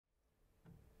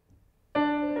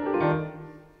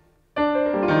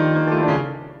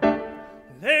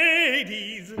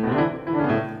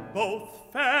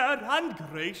and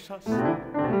gracious.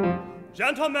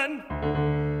 Gentlemen,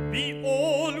 be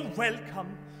all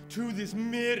welcome to this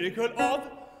miracle of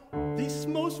this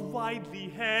most widely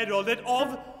heralded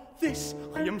of this.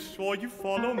 I am sure you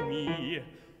follow me.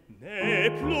 Ne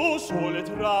plus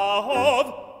ultra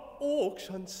of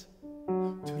auctions.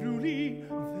 Truly,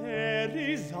 there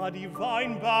is a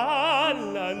divine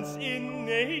balance in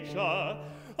nature.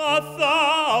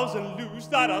 1,000 lose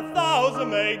that 1,000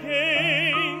 may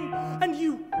gain. And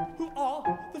you, who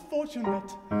are the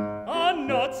fortunate, are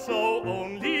not so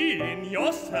only in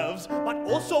yourselves, but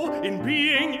also in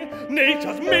being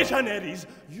nature's missionaries.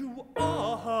 You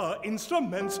are her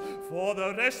instruments for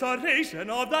the restoration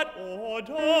of that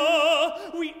order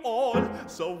we all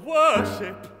so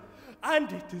worship,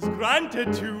 and it is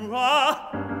granted to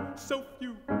so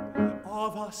few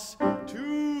of us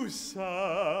to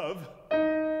serve.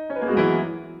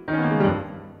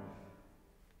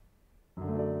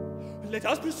 Let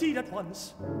us proceed at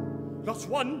once. Lots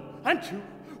 1 and 2,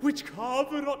 which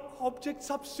cover on objects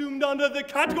subsumed under the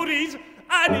categories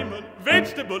animal,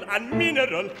 vegetable, and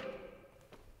mineral.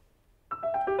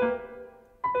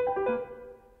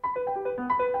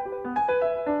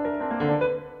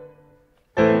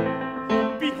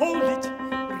 Behold it,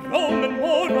 Roman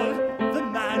moral, the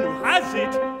man who has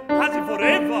it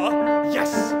forever,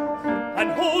 yes.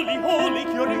 And holy, holy,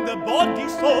 curing the body,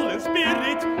 soul, and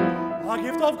spirit, a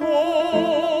gift of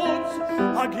gods,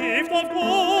 a gift of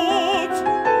gods.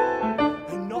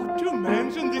 And not to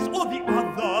mention this or the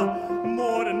other,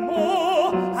 more and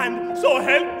more, and so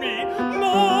help me,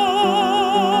 more.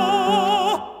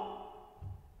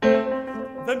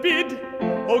 Then bid,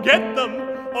 oh get them,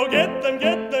 oh get them,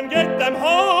 get them, get them,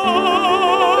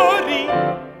 hurry.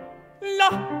 La,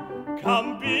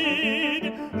 come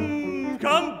bid,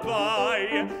 come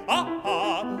by,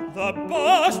 the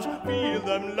burst, feel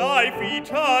them life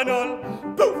eternal.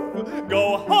 Poof,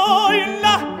 go high,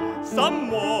 la, some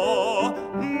more,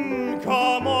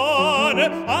 come on,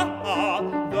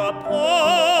 the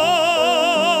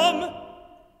palm.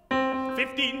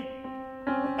 15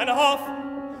 and a half,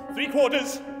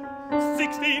 3/4,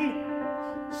 16,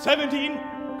 17,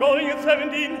 going at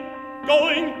 17,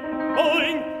 going,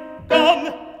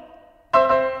 gone.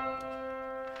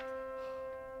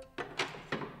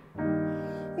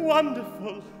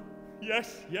 Wonderful,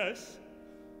 yes, yes.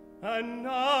 And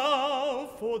now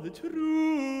for the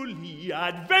truly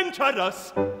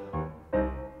adventurous.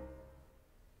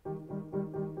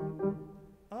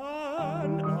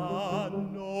 An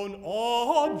unknown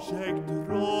object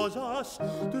draws us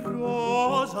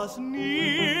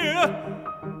near.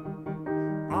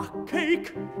 A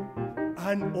cake,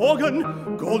 an organ,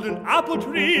 golden apple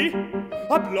tree,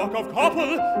 a block of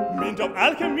copper, mint of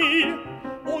alchemy,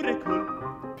 oracle,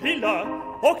 pillar,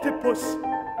 octopus,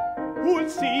 who'll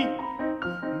see?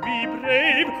 Be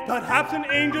brave, perhaps an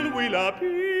angel will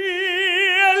appear.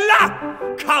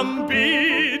 Come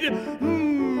bid,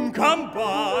 come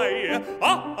by,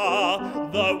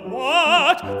 the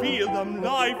what? Feel them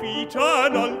life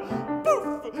eternal.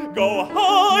 Poof, go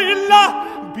high,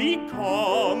 be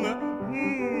calm,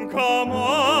 come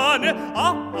on,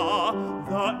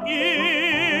 the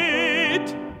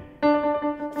it.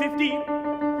 50,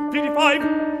 55,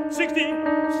 60,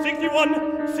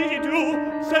 61,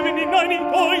 62, 70, 90,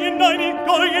 going in 90,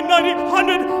 going in 90,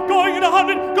 100, going in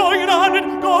 100, going in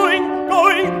 100, going,